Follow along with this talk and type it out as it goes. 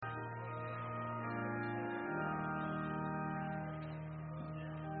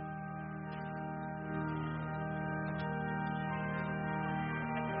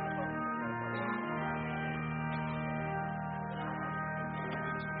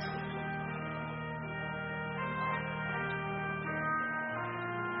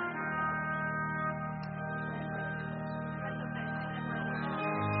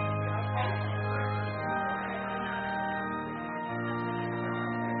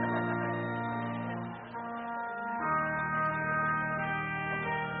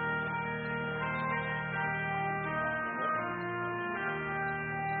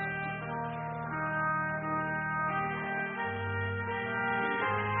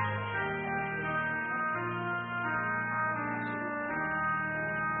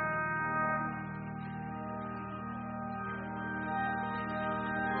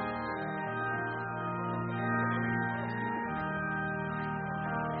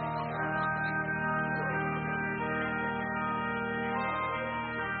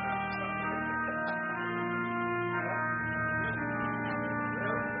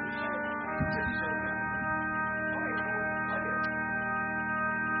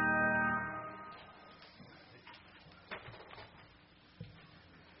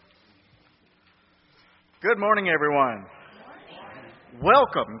Good morning, everyone.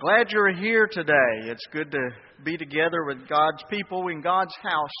 Welcome. Glad you're here today. It's good to be together with God's people in God's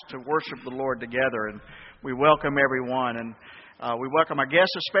house to worship the Lord together. And we welcome everyone. And we welcome our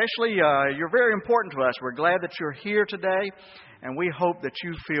guests especially. You're very important to us. We're glad that you're here today. And we hope that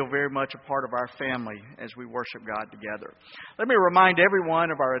you feel very much a part of our family as we worship God together. Let me remind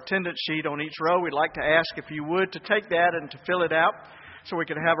everyone of our attendance sheet on each row. We'd like to ask if you would to take that and to fill it out so we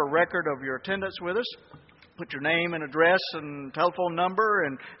can have a record of your attendance with us. Put your name and address and telephone number,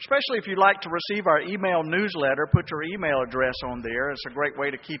 and especially if you'd like to receive our email newsletter, put your email address on there. It's a great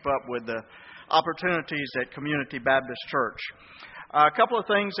way to keep up with the opportunities at Community Baptist Church. A couple of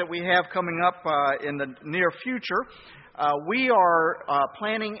things that we have coming up in the near future. We are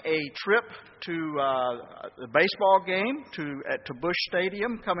planning a trip to the baseball game to Busch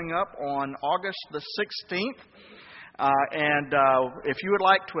Stadium coming up on August the 16th. And if you would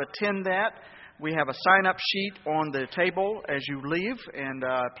like to attend that, we have a sign-up sheet on the table as you leave, and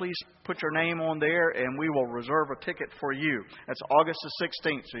please put your name on there, and we will reserve a ticket for you. That's August the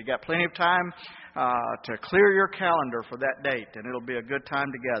 16th, so you got plenty of time to clear your calendar for that date, and it'll be a good time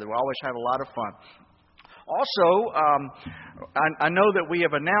together. We always have a lot of fun. Also, I know that we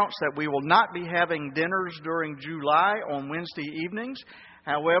have announced that we will not be having dinners during July on Wednesday evenings.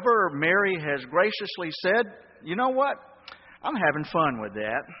 However, Mary has graciously said, you know what? I'm having fun with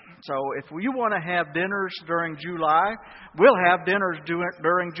that. So if you want to have dinners during July, we'll have dinners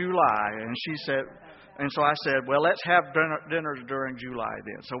during July. And she said, and so I said, well, let's have dinners during July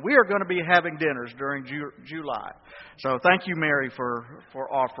then. So we are going to be having dinners during July. So thank you, Mary, for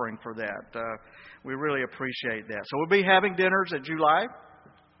offering for that. We really appreciate that. So we'll be having dinners at July.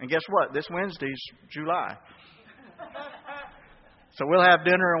 And guess what? This Wednesday's July. So we'll have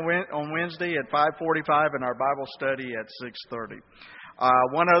dinner on Wednesday at 5:45 and our Bible study at 6:30.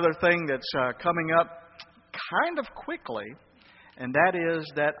 One other thing that's coming up kind of quickly, and that is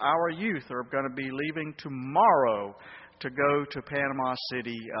that our youth are going to be leaving tomorrow to go to Panama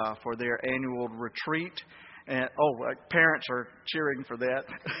City for their annual retreat. And parents are cheering for that.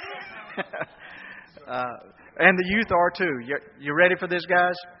 And the youth are too. You ready for this,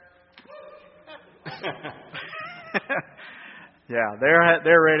 guys? Yeah,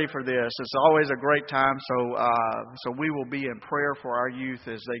 they're ready for this. It's always a great time. So we will be in prayer for our youth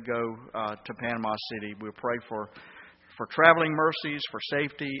as they go to Panama City. We'll pray for traveling mercies, for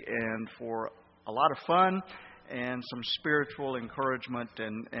safety, and for a lot of fun and some spiritual encouragement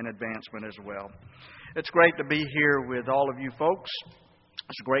and advancement as well. It's great to be here with all of you folks.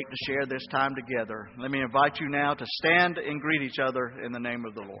 It's great to share this time together. Let me invite you now to stand and greet each other in the name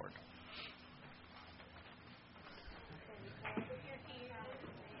of the Lord.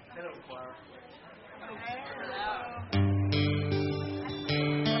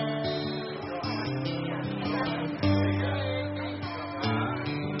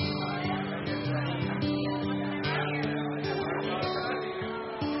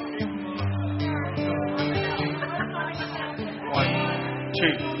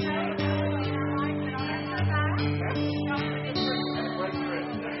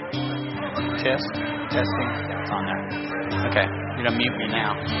 Testing. It's on there. Okay, you're going to mute me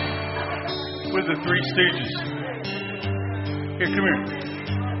now. With the Three Stooges. Here, come here.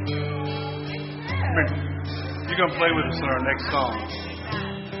 Come here. You're going to play with us in our next song.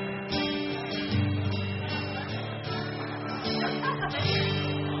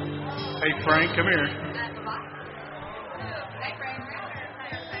 Hey, Frank, come here.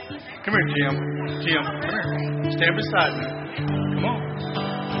 Come here, Jim. Jim, come here. Stand beside me. Come on.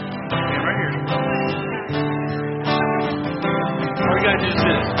 Stand right here. All we got to do is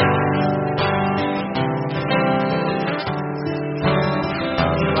this.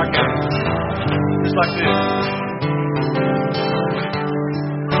 Like that. Just like this.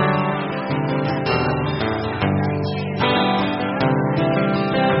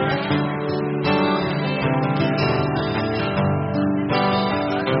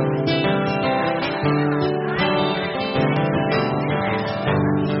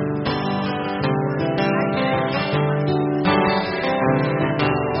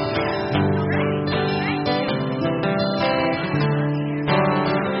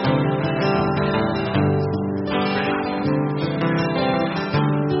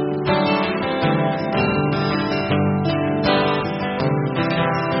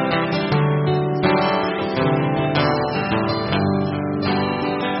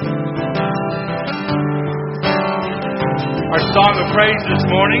 Song of praise this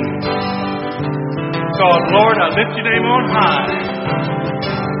morning called Lord, I Lift Your Name on High.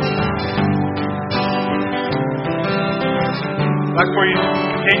 Like for you,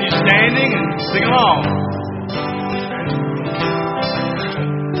 continue standing and sing along.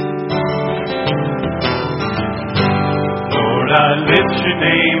 your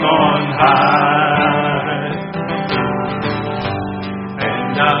name on high.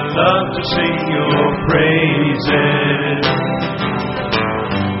 And I love to sing your praises.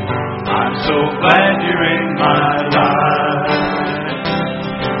 I'm so glad you're in my life.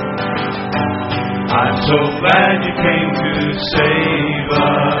 I'm so glad you came to save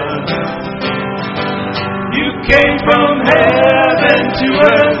us. You came from heaven to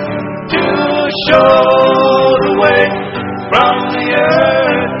earth to show the way, from the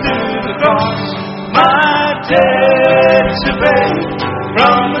earth to the cross, my debts to pay,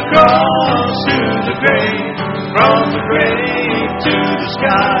 from the cross to the grave, from the grave to the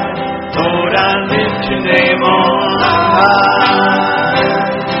sky. Lord, I lift your name on high.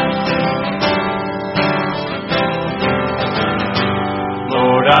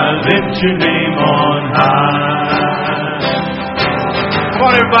 Lord, I lift your name on high. Come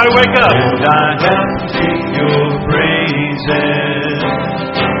on, everybody, wake up. And I have to sing your praises.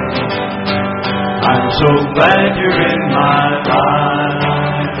 I'm so glad you're in my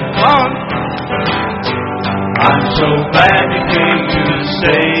life. Come on. I'm so glad you came to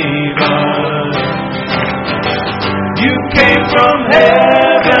save us. You came from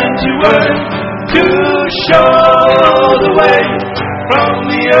heaven to earth to show the way, from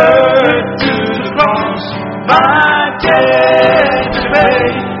the earth to the cross, my debt to pay,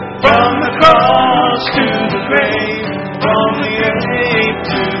 from the cross to the grave, from the grave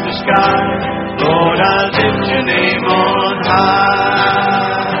to the sky. Lord, I lift your name on high.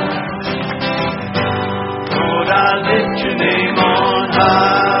 Lord, I lift your name on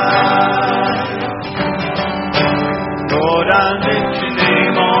high. Lord, I lift your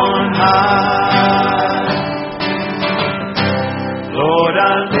name on high. Lord, I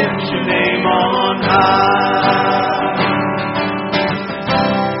lift your name on high.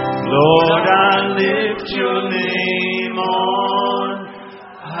 Lord, I lift your name on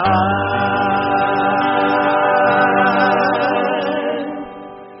high.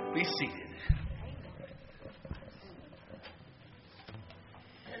 Be seated.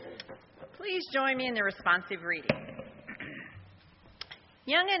 Please join me in the responsive reading.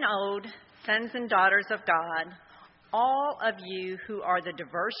 Young and old, sons and daughters of God, all of you who are the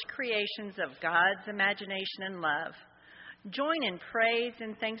diverse creations of God's imagination and love, join in praise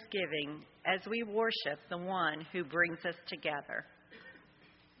and thanksgiving as we worship the one who brings us together.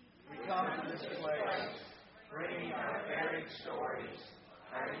 We come to this place, bringing our varied stories,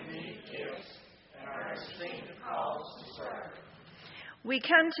 our unique gifts, and our distinct calls to serve. We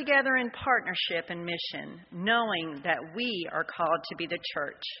come together in partnership and mission, knowing that we are called to be the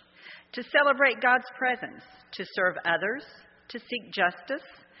church, to celebrate God's presence, to serve others, to seek justice,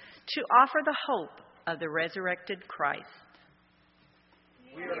 to offer the hope of the resurrected Christ.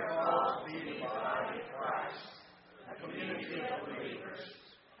 We are called to be the body of Christ, a community of believers,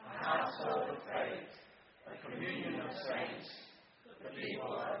 a household of faith, a communion of saints, the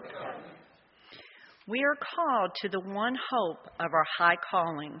people of the covenant. We are called to the one hope of our high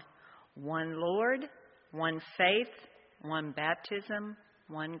calling, one Lord, one faith, one baptism,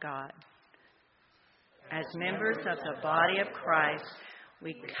 one God. As members of the body of Christ,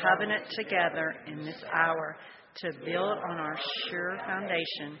 we covenant together in this hour to build on our sure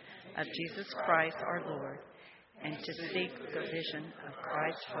foundation of Jesus Christ our Lord and to seek the vision of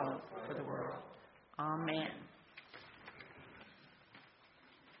Christ's hope for the world. Amen.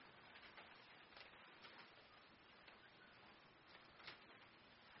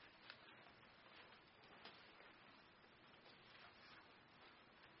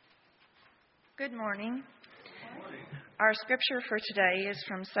 Good morning. Our scripture for today is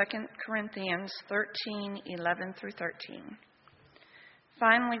from 2 Corinthians 13:11 through 13.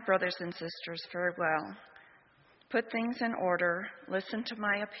 Finally, brothers and sisters, farewell. Put things in order, listen to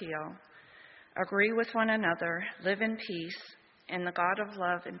my appeal, agree with one another, live in peace, and the God of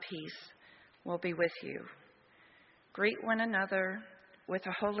love and peace will be with you. Greet one another with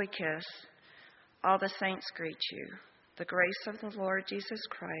a holy kiss. All the saints greet you. The grace of the Lord Jesus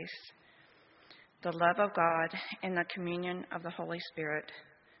Christ, the love of God, and the communion of the Holy Spirit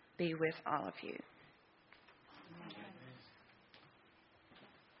be with all of you.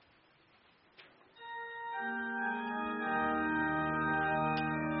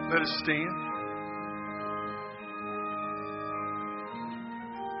 Let us stand.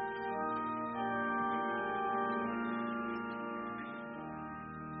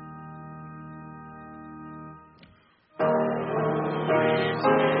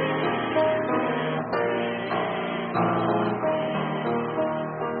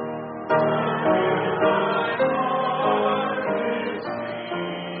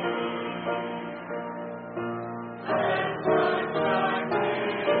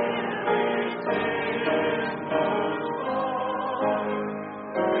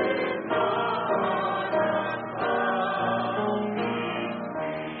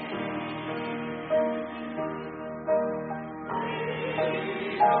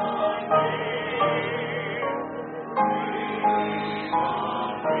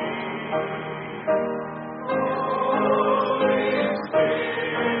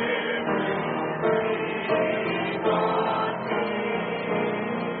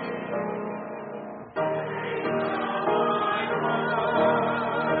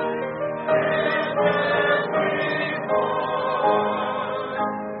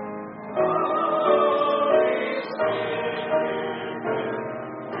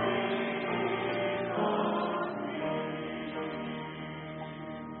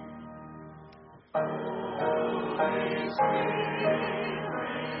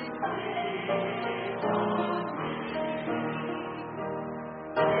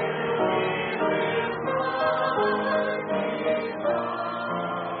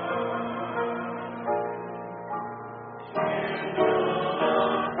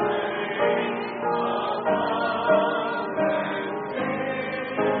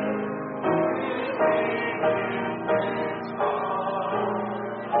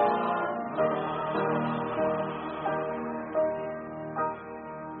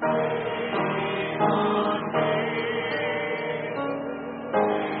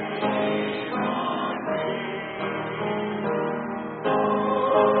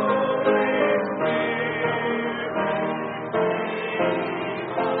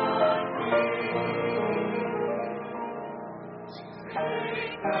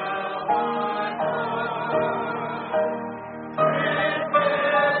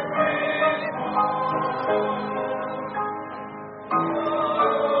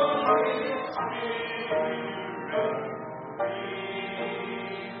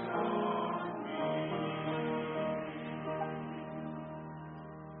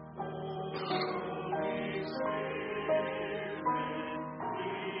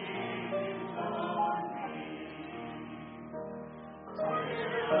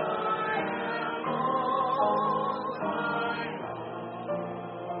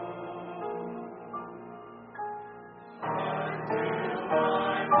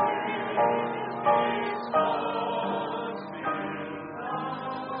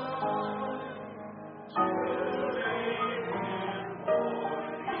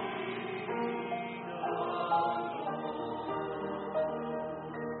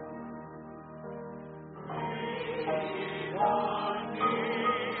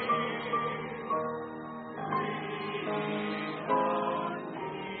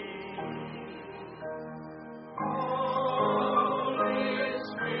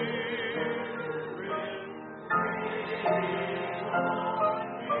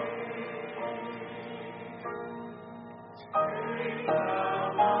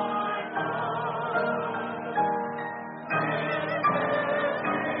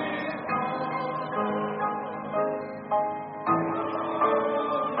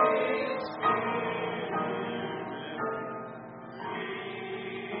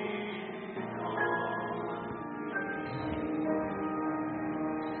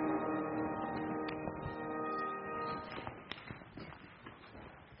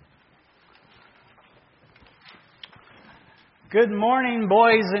 Good morning,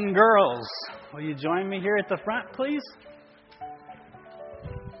 boys and girls. Will you join me here at the front, please?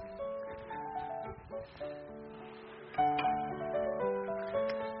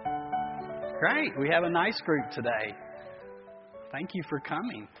 Great. We have a nice group today. Thank you for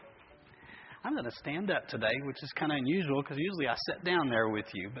coming. I'm going to stand up today, which is kind of unusual because usually I sit down there with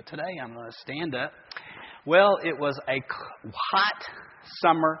you. But today I'm going to stand up. Well, it was a hot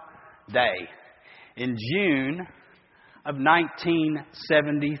summer day in June of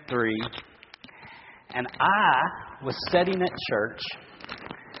 1973, and I was sitting at church,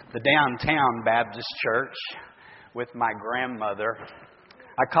 the downtown Baptist church, with my grandmother.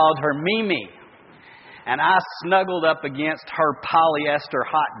 I called her Mimi, and I snuggled up against her polyester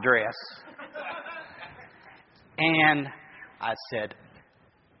hot dress, and I said,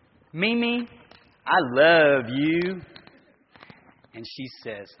 "Mimi, I love you." And she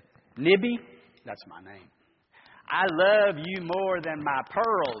says, "Nibby," that's my name, "I love you more than my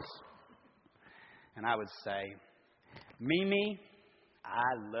pearls." And I would say, "Mimi,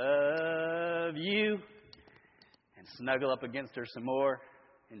 I love you," and snuggle up against her some more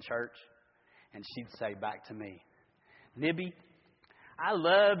in church. And she'd say back to me, "Nibby, I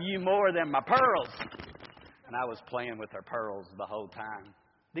love you more than my pearls." And I was playing with her pearls the whole time.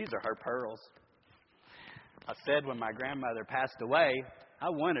 These are her pearls. I said when my grandmother passed away, I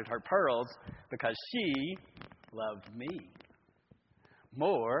wanted her pearls because she loved me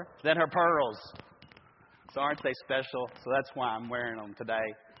more than her pearls. So aren't they special? So that's why I'm wearing them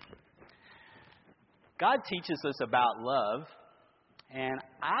today. God teaches us about love, and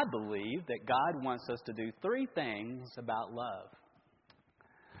I believe that God wants us to do 3 things about love.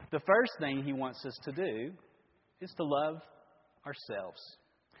 The first thing He wants us to do is to love ourselves.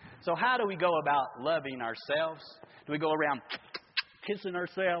 So how do we go about loving ourselves? Do we go around kissing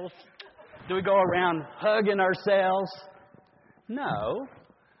ourselves? Do we go around hugging ourselves? No.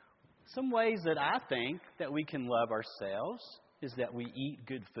 Some ways that I think that we can love ourselves is that we eat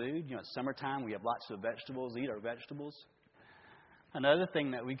good food. You know, it's summertime, we have lots of vegetables, eat our vegetables. Another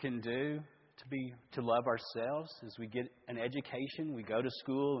thing that we can do to love ourselves is we get an education, we go to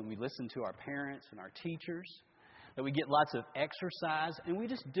school and we listen to our parents and our teachers, that we get lots of exercise, and we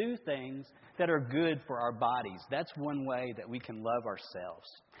just do things that are good for our bodies. That's one way that we can love ourselves.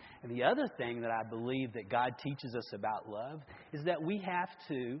 And the other thing that I believe that God teaches us about love is that we have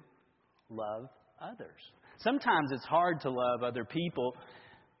to love others. Sometimes it's hard to love other people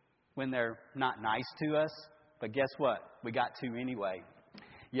when they're not nice to us, but guess what? We got to anyway.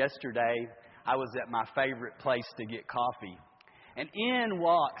 Yesterday, I was at my favorite place to get coffee, and in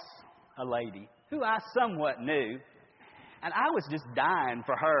walks a lady who I somewhat knew, and I was just dying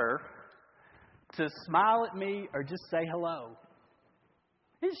for her to smile at me or just say hello.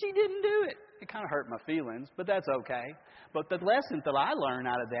 And she didn't do it. It kind of hurt my feelings, but that's okay. But the lesson that I learned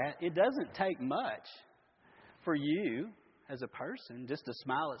out of that, it doesn't take much for you as a person just to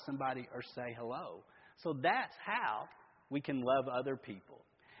smile at somebody or say hello. So that's how we can love other people.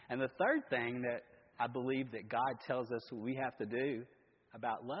 And the third thing that I believe that God tells us we have to do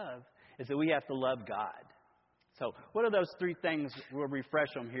about love is that we have to love God. So what are those 3 things? We'll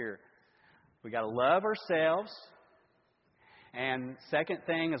refresh them here. We got to love ourselves. And second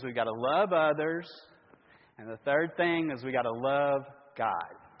thing is we got to love others. And the third thing is we got to love God.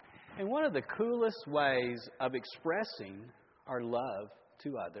 And one of the coolest ways of expressing our love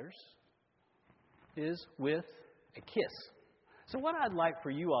to others is with a kiss. So what I'd like for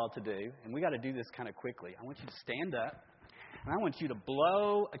you all to do, and we got to do this kind of quickly, I want you to stand up, and I want you to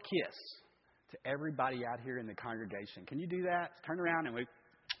blow a kiss to everybody out here in the congregation. Can you do that? Turn around and we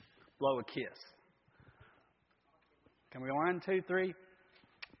blow a kiss. Can we go 1, 2, 3?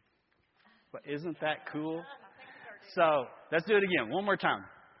 But isn't that cool? So let's do it again. One more time.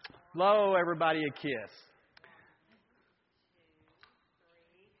 Blow everybody a kiss.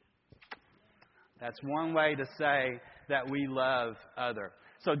 That's one way to say that we love others.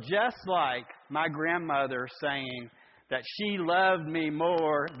 So just like my grandmother saying that she loved me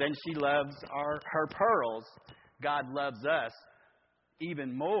more than she loves her pearls, God loves us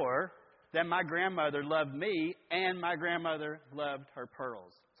even more than my grandmother loved me and my grandmother loved her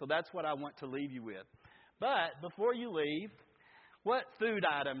pearls. So that's what I want to leave you with. But before you leave, what food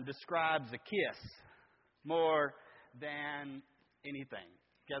item describes a kiss more than anything?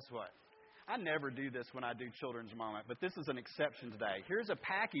 Guess what? I never do this when I do Children's Moment, but this is an exception today. Here's a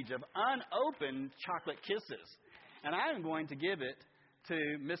package of unopened chocolate kisses, and I am going to give it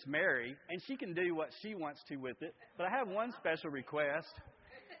to Miss Mary, and she can do what she wants to with it. But I have one special request.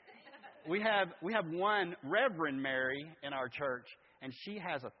 We have one Reverend Mary in our church, and she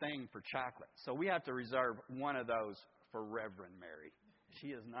has a thing for chocolate. So we have to reserve one of those for Reverend Mary. She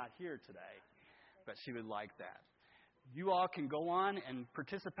is not here today, but she would like that. You all can go on and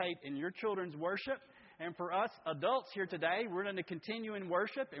participate in your children's worship. And for us adults here today, we're going to continue in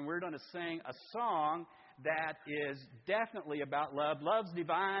worship, and we're going to sing a song that is definitely about love. Love's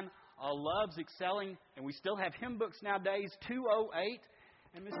divine, all love's excelling, and we still have hymn books nowadays, 208.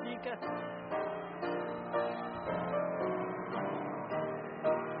 And Miss Nika.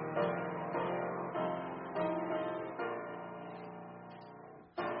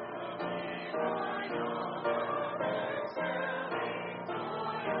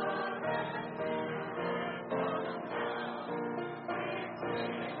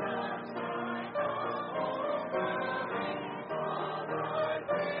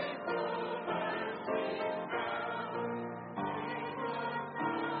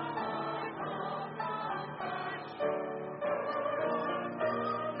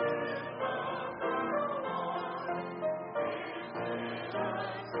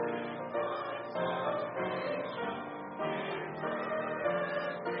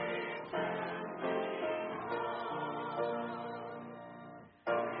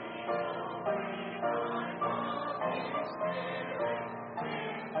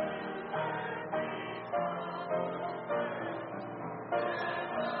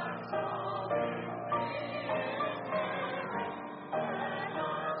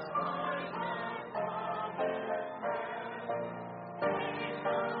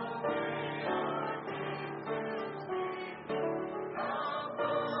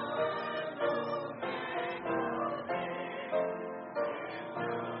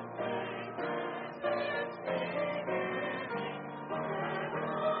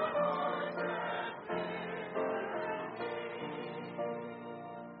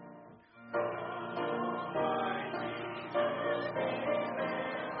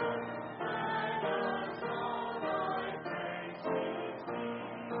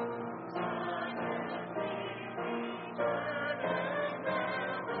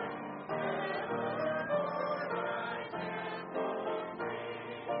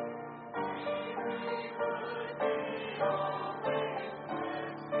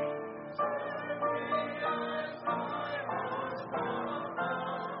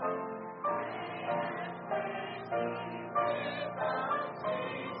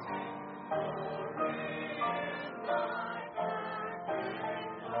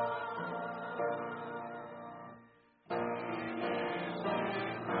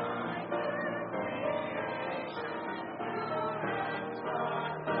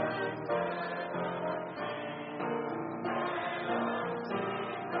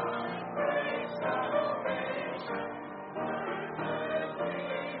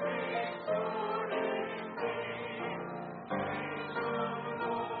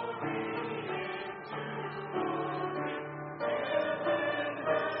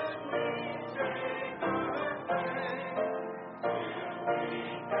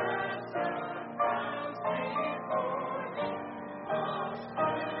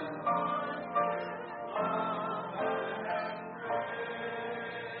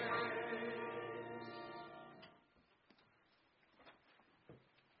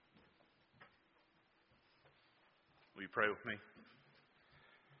 pray with me?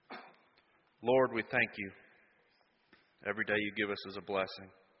 Lord, we thank you. Every day you give us is a blessing.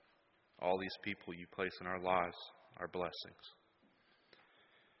 All these people you place in our lives are blessings.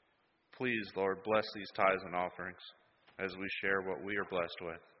 Please, Lord, bless these tithes and offerings as we share what we are blessed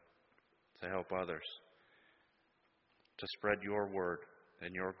with to help others, to spread your word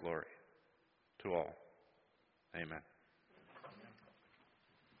and your glory to all. Amen.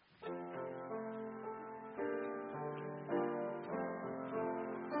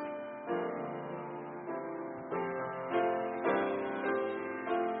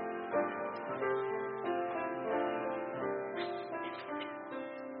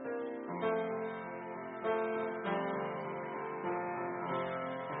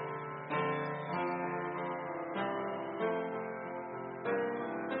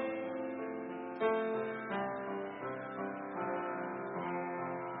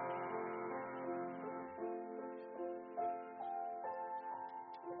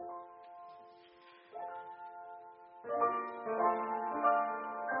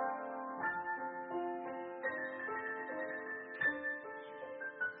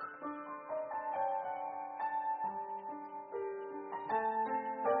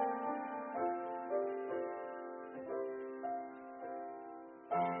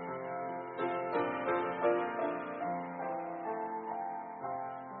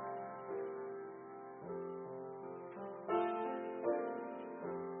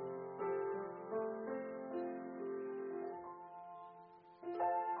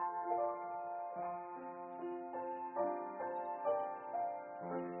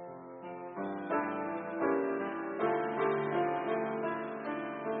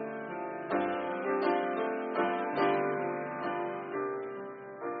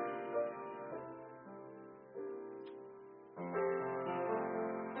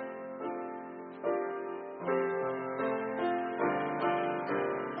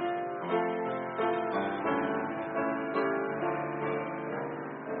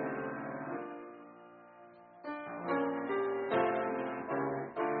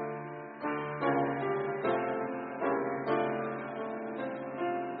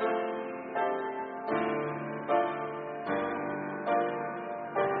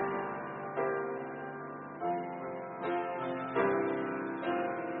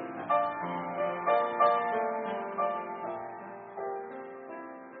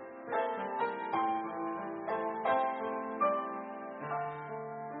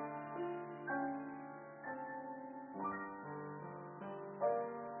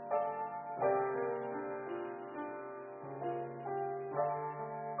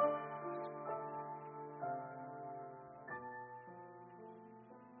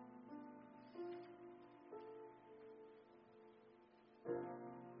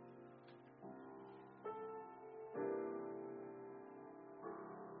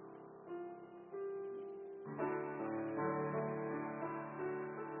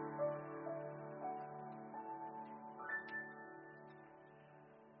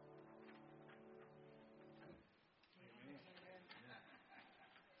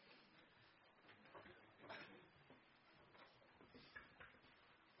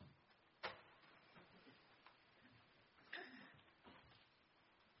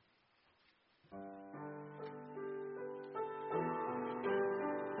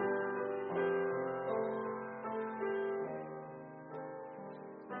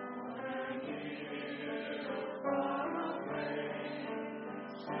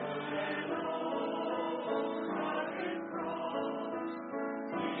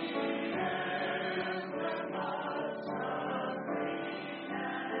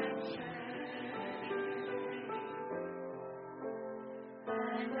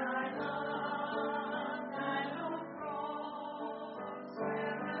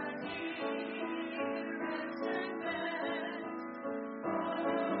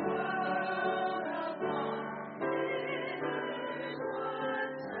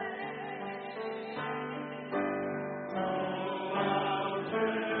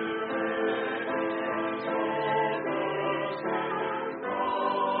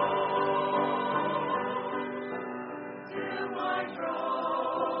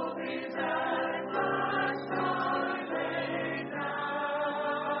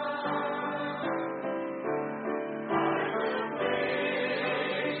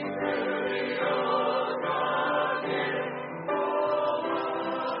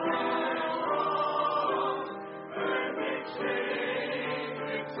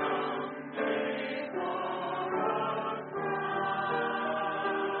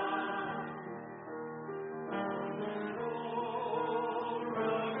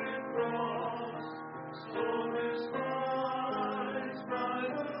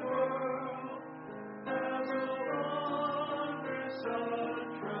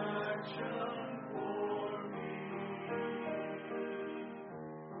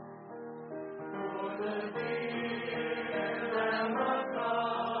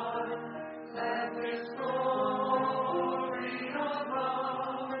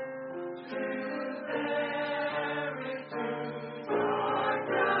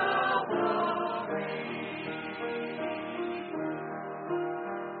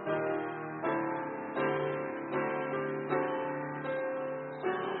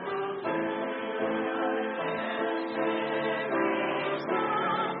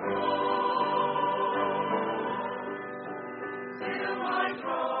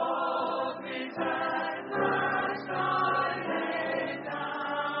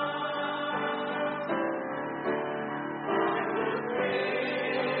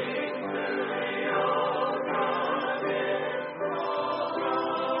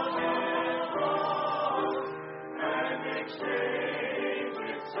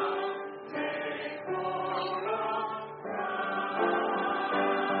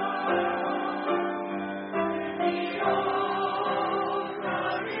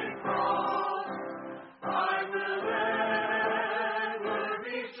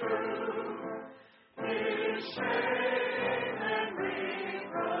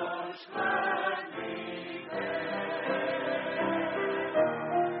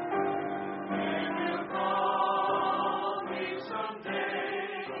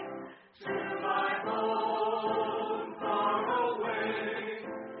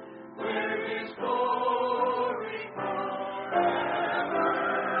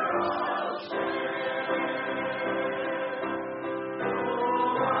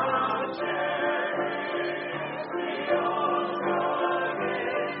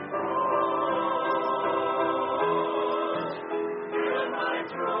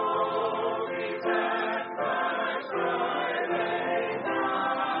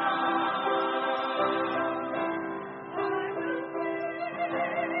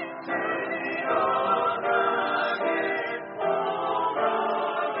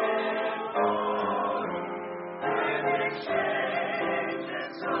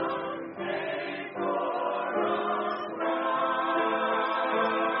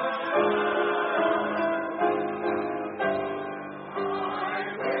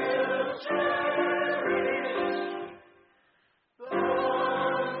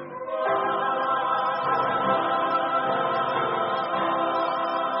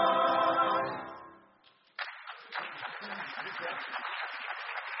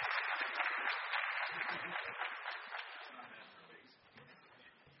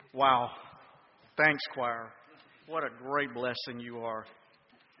 Wow. Thanks, choir. What a great blessing you are.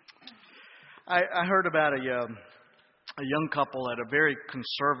 I heard about a young couple at a very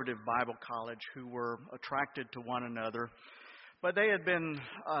conservative Bible college who were attracted to one another, but they had been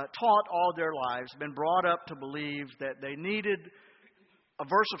taught all their lives, been brought up to believe that they needed a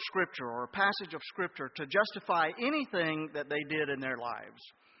verse of Scripture or a passage of Scripture to justify anything that they did in their lives.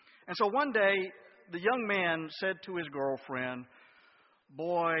 And so one day, the young man said to his girlfriend,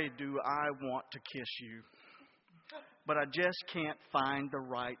 "Boy, do I want to kiss you, but I just can't find the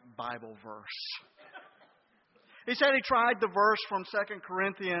right Bible verse." He said he tried the verse from 2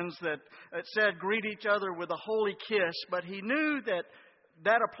 Corinthians that said, "Greet each other with a holy kiss," but he knew that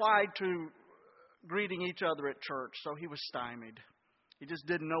that applied to greeting each other at church, so he was stymied. He just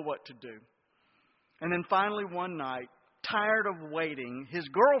didn't know what to do. And then finally one night, tired of waiting, his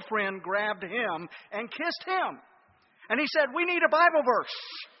girlfriend grabbed him and kissed him. And he said, "We need a Bible verse."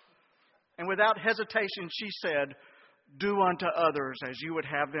 And without hesitation, she said, "Do unto others as you would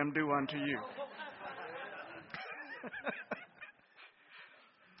have them do unto you."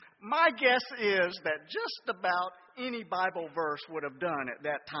 My guess is that just about any Bible verse would have done at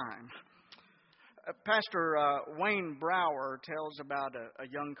that time. Pastor Wayne Brower tells about a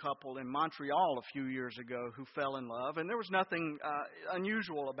young couple in Montreal a few years ago who fell in love, and there was nothing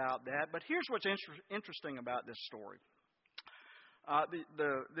unusual about that. But here's what's interesting about this story.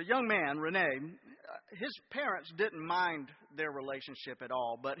 The young man, Rene, his parents didn't mind their relationship at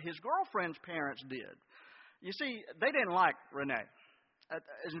all, but his girlfriend's parents did. You see, they didn't like Rene.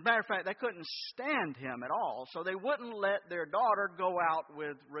 As a matter of fact, they couldn't stand him at all, so they wouldn't let their daughter go out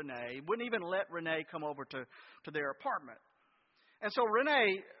with Rene, wouldn't even let Rene come over to their apartment. And so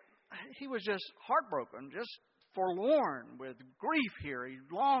Rene, he was just heartbroken, just forlorn with grief here. He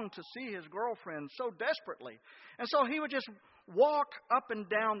longed to see his girlfriend so desperately. And so he would just walk up and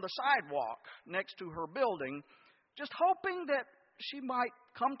down the sidewalk next to her building, just hoping that she might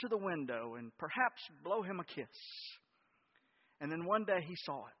come to the window and perhaps blow him a kiss. And then one day he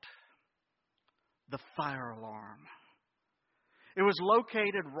saw it. The fire alarm. It was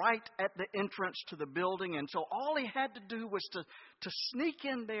located right at the entrance to the building, and so all he had to do was to sneak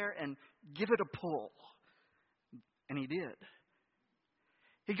in there and give it a pull. And he did.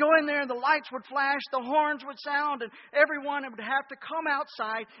 He'd go in there and the lights would flash, the horns would sound, and everyone would have to come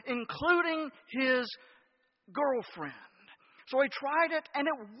outside, including his girlfriend. So he tried it, and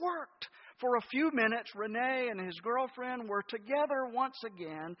it worked. For a few minutes, Rene and his girlfriend were together once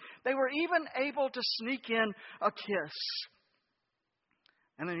again. They were even able to sneak in a kiss.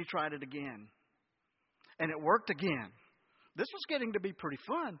 And then he tried it again. And it worked again. This was getting to be pretty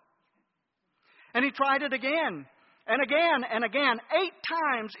fun. And he tried it again. And again, 8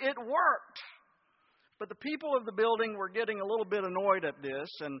 times it worked. But the people of the building were getting a little bit annoyed at this,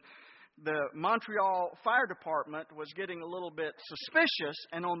 and the Montreal Fire Department was getting a little bit suspicious,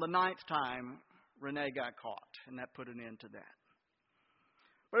 and on the 9th time, Renee got caught, and that put an end to that.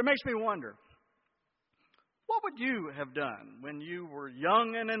 But it makes me wonder, what would you have done when you were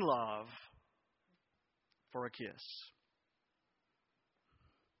young and in love for a kiss?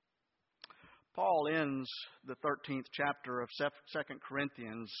 Paul ends the 13th chapter of 2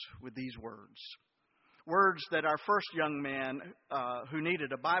 Corinthians with these words. Words that our first young man who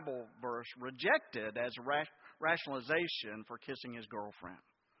needed a Bible verse rejected as a rationalization for kissing his girlfriend.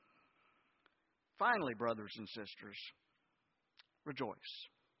 Finally, brothers and sisters, rejoice.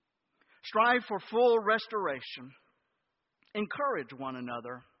 Strive for full restoration. Encourage one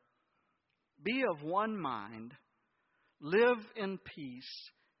another. Be of one mind. Live in peace.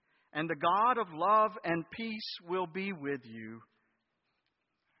 And the God of love and peace will be with you.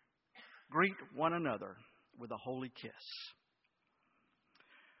 Greet one another with a holy kiss.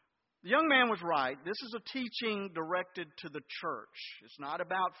 The young man was right. This is a teaching directed to the church. It's not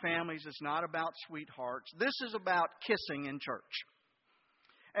about families. It's not about sweethearts. This is about kissing in church.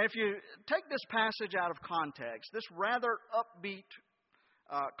 And if you take this passage out of context, this rather upbeat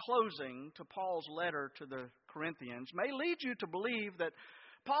closing to Paul's letter to the Corinthians may lead you to believe that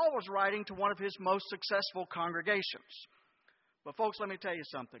Paul was writing to one of his most successful congregations. But folks, let me tell you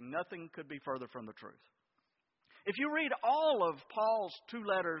something. Nothing could be further from the truth. If you read all of Paul's 2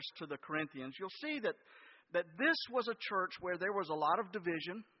 letters to the Corinthians, you'll see that this was a church where there was a lot of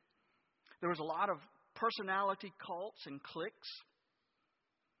division. There was a lot of personality cults and cliques.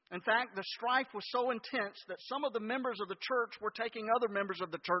 In fact, the strife was so intense that some of the members of the church were taking other members of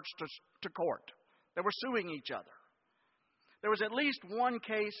the church to court. They were suing each other. There was at least one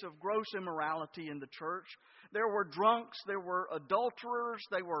case of gross immorality in the church. There were drunks, there were adulterers,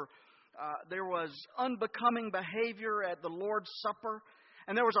 there was unbecoming behavior at the Lord's Supper,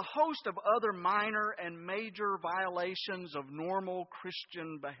 and there was a host of other minor and major violations of normal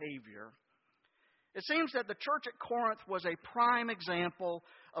Christian behavior. It seems that the church at Corinth was a prime example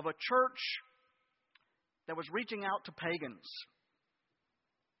of a church that was reaching out to pagans.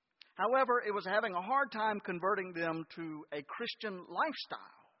 However, it was having a hard time converting them to a Christian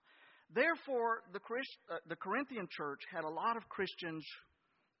lifestyle. Therefore, the Corinthian church had a lot of Christians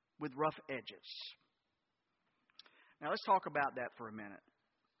with rough edges. Now, let's talk about that for a minute.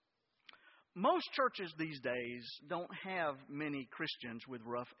 Most churches these days don't have many Christians with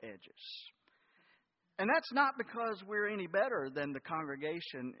rough edges. And that's not because we're any better than the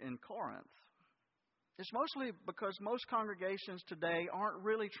congregation in Corinth. It's mostly because most congregations today aren't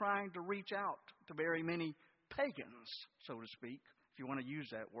really trying to reach out to very many pagans, so to speak, if you want to use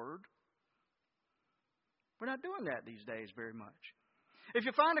that word. We're not doing that these days very much. If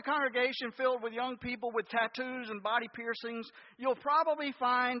you find a congregation filled with young people with tattoos and body piercings, you'll probably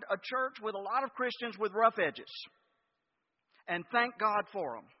find a church with a lot of Christians with rough edges. And thank God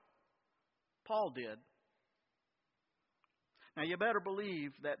for them. Paul did. Now, you better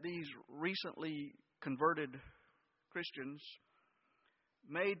believe that these recently converted Christians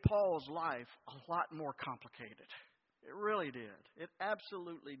made Paul's life a lot more complicated. It really did. It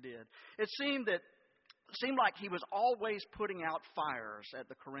absolutely did. It seemed like he was always putting out fires at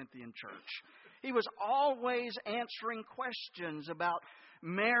the Corinthian church. He was always answering questions about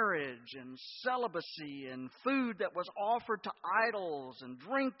marriage and celibacy and food that was offered to idols and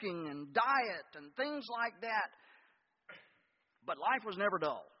drinking and diet and things like that. But life was never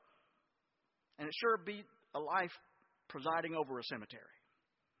dull. And it sure beat a life presiding over a cemetery.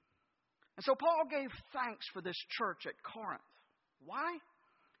 And so Paul gave thanks for this church at Corinth. Why?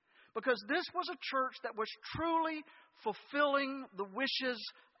 Because this was a church that was truly fulfilling the wishes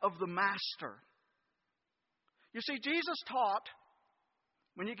of the Master. You see, Jesus taught,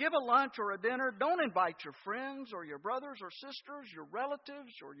 when you give a lunch or a dinner, don't invite your friends or your brothers or sisters, your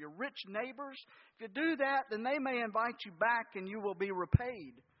relatives or your rich neighbors. If you do that, then they may invite you back and you will be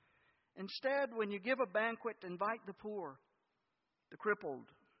repaid. Instead, when you give a banquet, invite the poor, the crippled,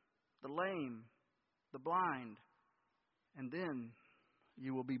 the lame, the blind, and then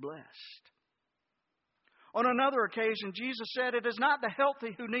you will be blessed. On another occasion, Jesus said, "It is not the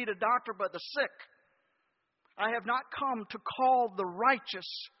healthy who need a doctor, but the sick. I have not come to call the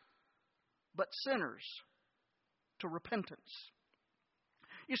righteous, but sinners to repentance."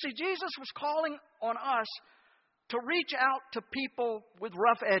 You see, Jesus was calling on us to reach out to people with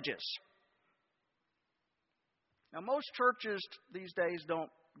rough edges. Now, most churches these days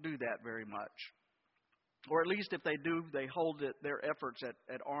don't do that very much. Or at least if they do, they hold their efforts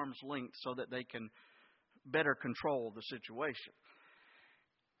at arm's length so that they can better control the situation.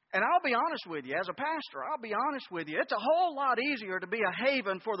 And I'll be honest with you, as a pastor, I'll be honest with you, it's a whole lot easier to be a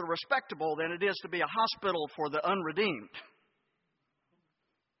haven for the respectable than it is to be a hospital for the unredeemed.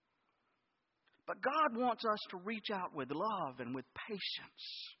 But God wants us to reach out with love and with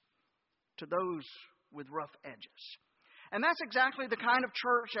patience to those with rough edges. And that's exactly the kind of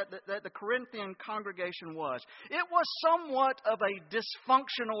church that the Corinthian congregation was. It was somewhat of a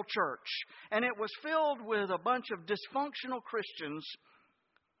dysfunctional church, and it was filled with a bunch of dysfunctional Christians.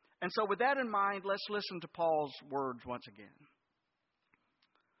 And so with that in mind, let's listen to Paul's words once again.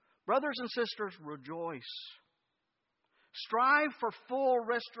 Brothers and sisters, rejoice. Strive for full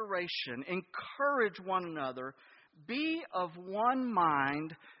restoration. Encourage one another. Be of one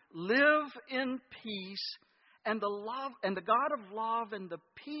mind. Live in peace. And the God of love and the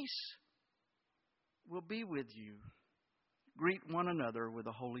peace will be with you. Greet one another with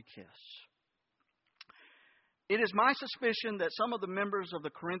a holy kiss. It is my suspicion that some of the members of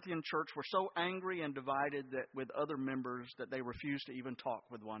the Corinthian church were so angry and divided that with other members that they refused to even talk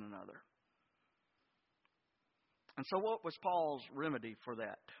with one another. And so what was Paul's remedy for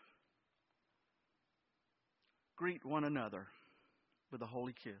that? Greet one another with a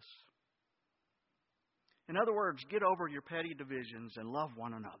holy kiss. In other words, get over your petty divisions and love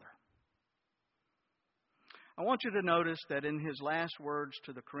one another. I want you to notice that in his last words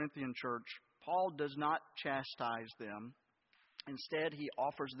to the Corinthian church, Paul does not chastise them. Instead, he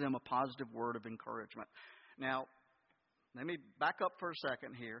offers them a positive word of encouragement. Now, let me back up for a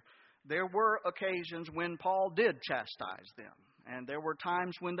second here. There were occasions when Paul did chastise them, and there were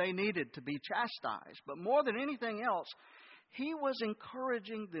times when they needed to be chastised. But more than anything else, he was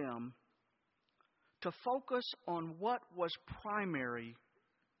encouraging them to focus on what was primary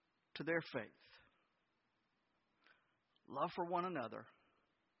to their faith. Love for one another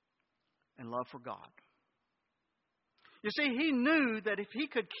and love for God. You see, he knew that if he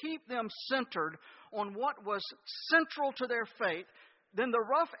could keep them centered on what was central to their faith, then the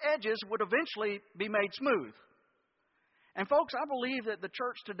rough edges would eventually be made smooth. And folks, I believe that the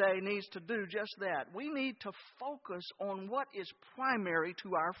church today needs to do just that. We need to focus on what is primary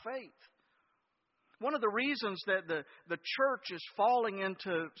to our faith. One of the reasons that the church is falling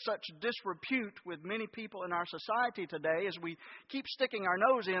into such disrepute with many people in our society today is we keep sticking our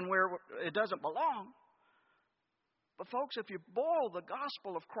nose in where it doesn't belong. But folks, if you boil the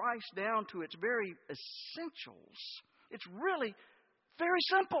gospel of Christ down to its very essentials, it's really very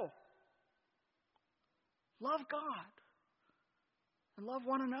simple. Love God and love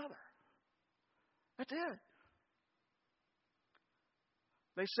one another. That's it.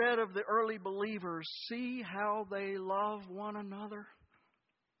 They said of the early believers, see how they love one another.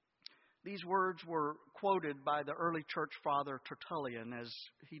 These words were quoted by the early church father Tertullian as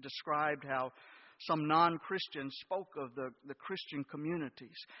he described how some non-Christians spoke of the Christian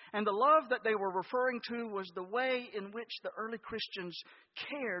communities. And the love that they were referring to was the way in which the early Christians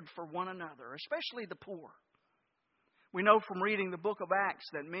cared for one another, especially the poor. We know from reading the book of Acts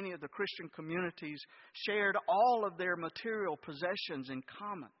that many of the Christian communities shared all of their material possessions in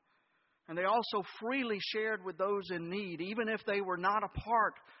common. And they also freely shared with those in need, even if they were not a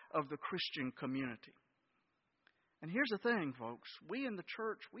part of the Christian community. And here's the thing, folks. We in the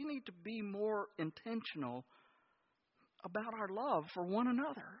church, we need to be more intentional about our love for one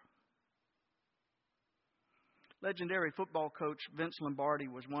another. Legendary football coach Vince Lombardi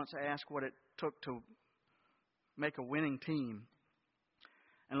was once asked what it took to make a winning team.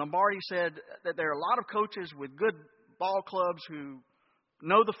 And Lombardi said that there are a lot of coaches with good ball clubs who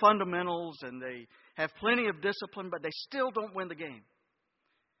know the fundamentals and they have plenty of discipline, but they still don't win the game.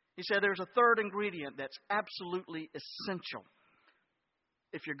 He said there's a third ingredient that's absolutely essential.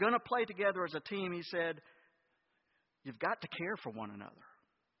 If you're going to play together as a team, he said, you've got to care for one another.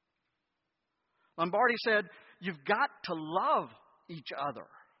 Lombardi said, you've got to love each other.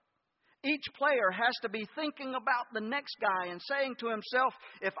 Each player has to be thinking about the next guy and saying to himself,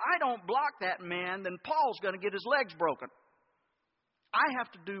 if I don't block that man, then Paul's going to get his legs broken. I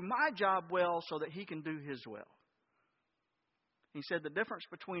have to do my job well so that he can do his well. He said the difference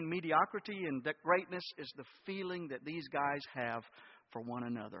between mediocrity and greatness is the feeling that these guys have for one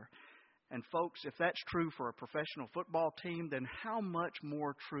another. And folks, if that's true for a professional football team, then how much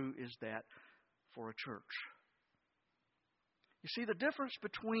more true is that for a church? You see, the difference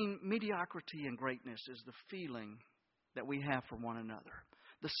between mediocrity and greatness is the feeling that we have for one another,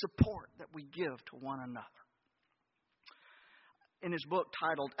 the support that we give to one another. In his book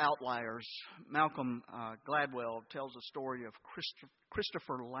titled Outliers, Malcolm Gladwell tells a story of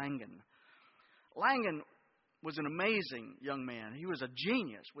Christopher Langan. Langan was an amazing young man. He was a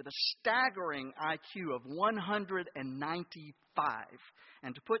genius with a staggering IQ of 195.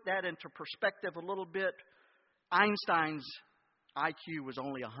 And to put that into perspective a little bit, Einstein's IQ was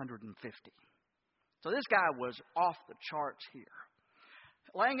only 150. So this guy was off the charts here.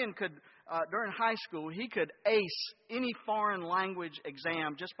 Langan could, during high school, he could ace any foreign language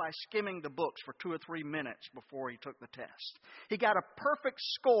exam just by skimming the books for 2 or 3 minutes before he took the test. He got a perfect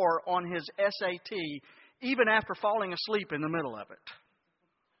score on his SAT even after falling asleep in the middle of it.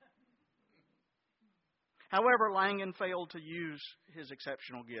 However, Langan failed to use his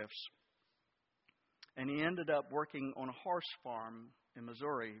exceptional gifts, and he ended up working on a horse farm in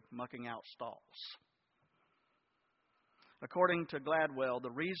Missouri, mucking out stalls. According to Gladwell, the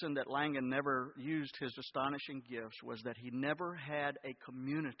reason that Langan never used his astonishing gifts was that he never had a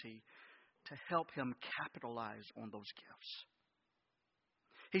community to help him capitalize on those gifts.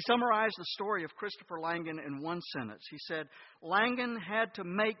 He summarized the story of Christopher Langan in one sentence. He said, Langan had to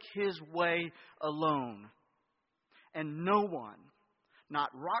make his way alone. And no one, not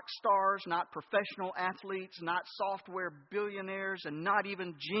rock stars, not professional athletes, not software billionaires, and not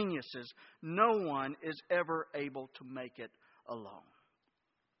even geniuses, no one is ever able to make it alone.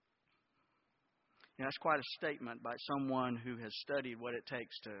 And that's quite a statement by someone who has studied what it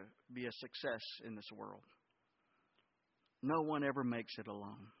takes to be a success in this world. No one ever makes it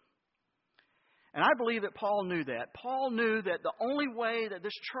alone. And I believe that Paul knew that. Paul knew that the only way that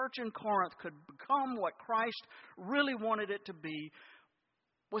this church in Corinth could become what Christ really wanted it to be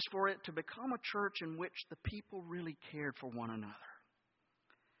was for it to become a church in which the people really cared for one another.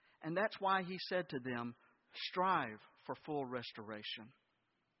 And that's why he said to them, strive for full restoration.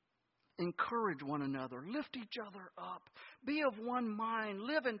 Encourage one another. Lift each other up. Be of one mind.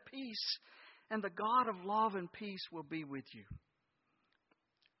 Live in peace. And the God of love and peace will be with you.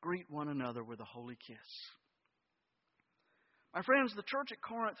 Greet one another with a holy kiss. My friends, the church at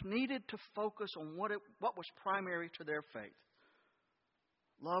Corinth needed to focus on what was primary to their faith.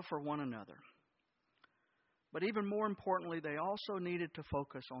 Love for one another. But even more importantly, they also needed to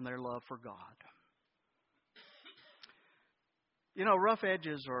focus on their love for God. You know, rough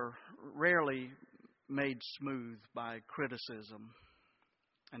edges are rarely made smooth by criticism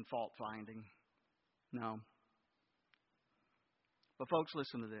and fault finding. No. But folks,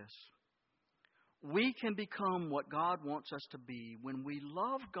 listen to this. We can become what God wants us to be when we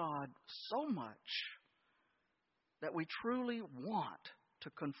love God so much that we truly want to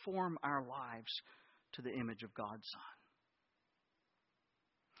conform our lives to the image of God's Son.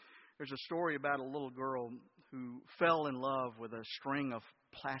 There's a story about a little girl who fell in love with a string of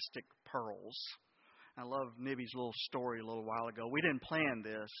plastic pearls. I love Nibby's little story a little while ago. We didn't plan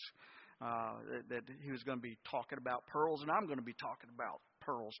this, that he was going to be talking about pearls, and I'm going to be talking about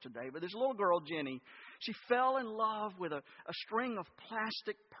pearls today. But this little girl, Jenny, she fell in love with a string of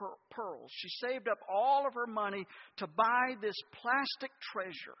plastic pearls. She saved up all of her money to buy this plastic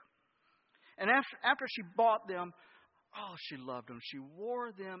treasure. And after she bought them, oh, she loved them. She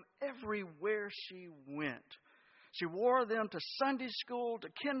wore them everywhere she went. She wore them to Sunday school, to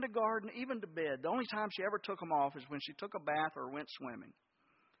kindergarten, even to bed. The only time she ever took them off is when she took a bath or went swimming.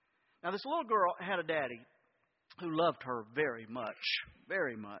 Now, this little girl had a daddy who loved her very much,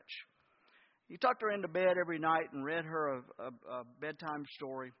 very much. He tucked her into bed every night and read her a bedtime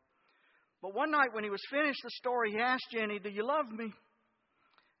story. But one night when he was finished the story, he asked Jenny, "Do you love me?"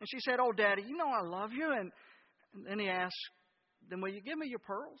 And she said, "Oh, Daddy, you know I love you." And then he asked, "Then will you give me your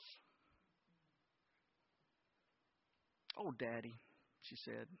pearls?" "Oh, Daddy," she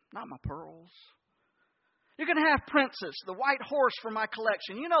said, "not my pearls. You can have Princess, the white horse from my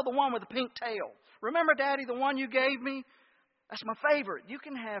collection. You know, the one with the pink tail. Remember, Daddy, the one you gave me? That's my favorite. You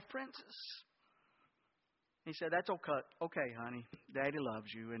can have Princess." He said, "That's okay, honey. Daddy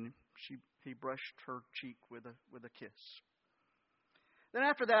loves you." And he brushed her cheek with a kiss. Then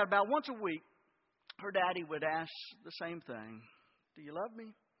after that, about once a week, her daddy would ask the same thing. "Do you love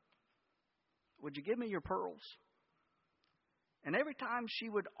me? Would you give me your pearls?" And every time she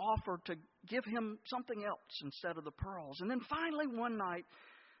would offer to give him something else instead of the pearls. And then finally one night,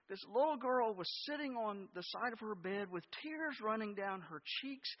 this little girl was sitting on the side of her bed with tears running down her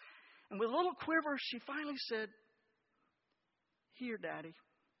cheeks. And with a little quiver, she finally said, "Here, Daddy,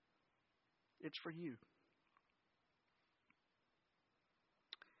 it's for you."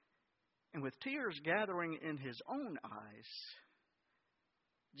 And with tears gathering in his own eyes,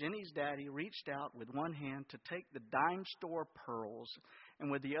 Jenny's daddy reached out with one hand to take the dime store pearls,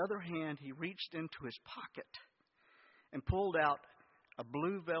 and with the other hand he reached into his pocket and pulled out a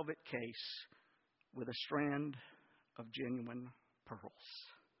blue velvet case with a strand of genuine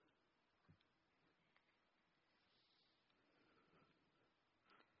pearls.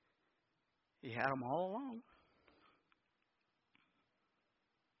 He had them all along.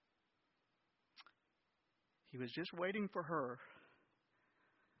 He was just waiting for her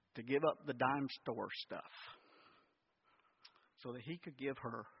to give up the dime store stuff so that he could give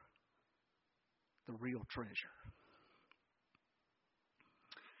her the real treasure.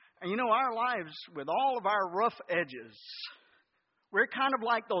 And you know, our lives, with all of our rough edges, we're kind of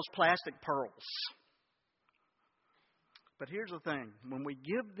like those plastic pearls. But here's the thing. When we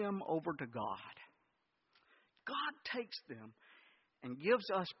give them over to God, God takes them and gives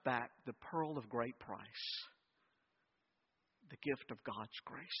us back the pearl of great price, the gift of God's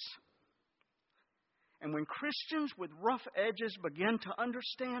grace. And when Christians with rough edges begin to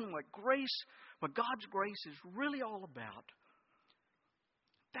understand what God's grace is really all about,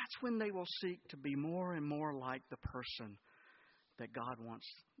 that's when they will seek to be more and more like the person that God wants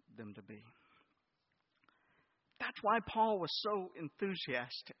them to be. That's why Paul was so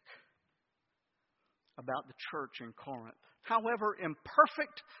enthusiastic about the church in Corinth. However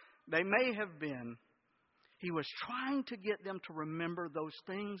imperfect they may have been, he was trying to get them to remember those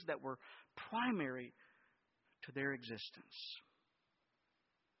things that were primary to their existence.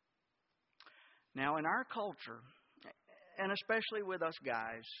 Now, in our culture, and especially with us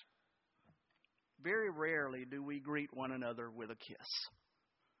guys, very rarely do we greet one another with a kiss.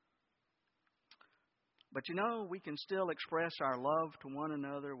 But you know, we can still express our love to one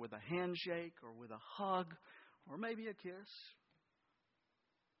another with a handshake or with a hug or maybe a kiss.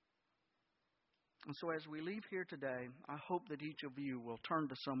 And so as we leave here today, I hope that each of you will turn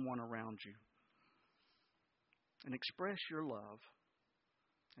to someone around you and express your love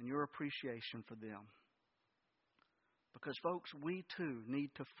and your appreciation for them. Because, folks, we too need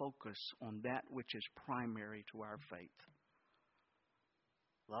to focus on that which is primary to our faith.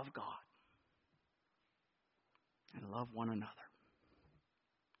 Love God and love one another.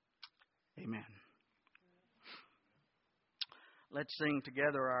 Amen. Let's sing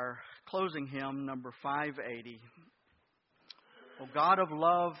together our closing hymn, number 580. O God of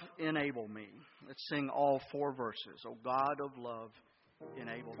love, enable me. Let's sing all 4 verses. O God of love,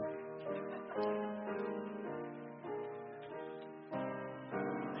 enable me.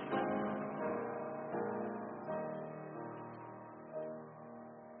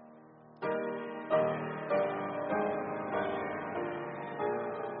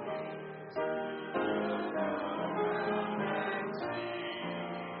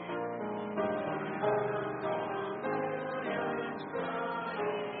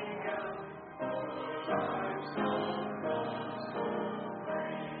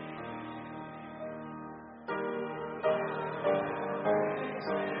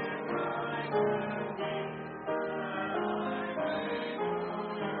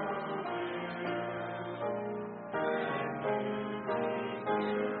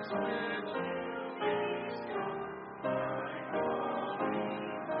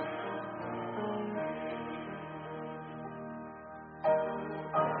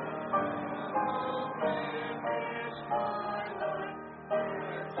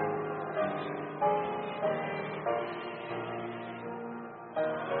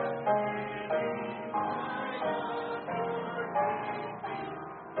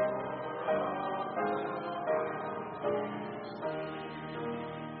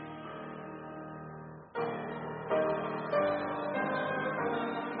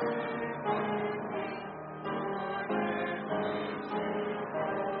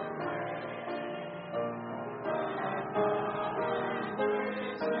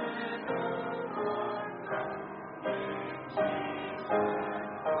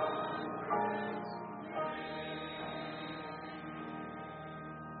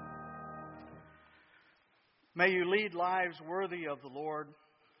 May you lead lives worthy of the Lord,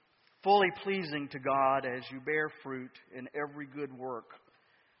 fully pleasing to God as you bear fruit in every good work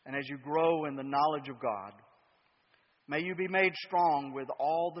and as you grow in the knowledge of God. May you be made strong with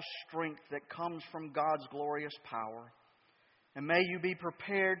all the strength that comes from God's glorious power. And may you be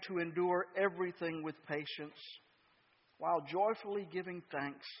prepared to endure everything with patience while joyfully giving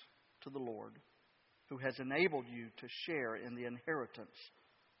thanks to the Lord, who has enabled you to share in the inheritance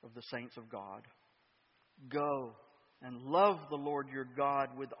of the saints of God. Go and love the Lord your God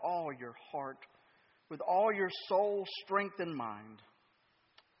with all your heart, with all your soul, strength, and mind.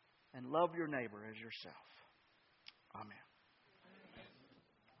 And love your neighbor as yourself. Amen.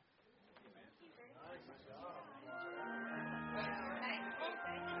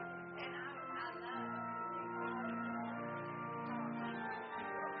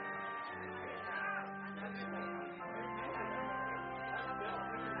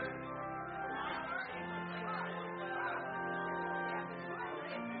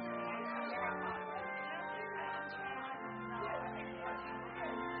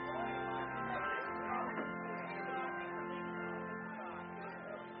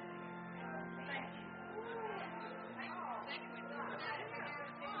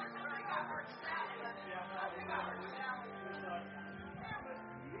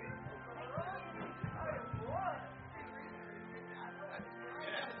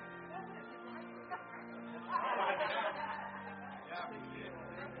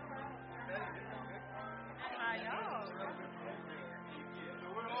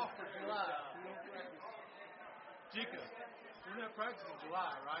 Chica, we're not practicing in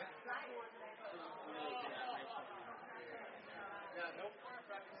July, right? Yeah, nope.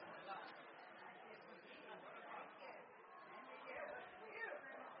 Practice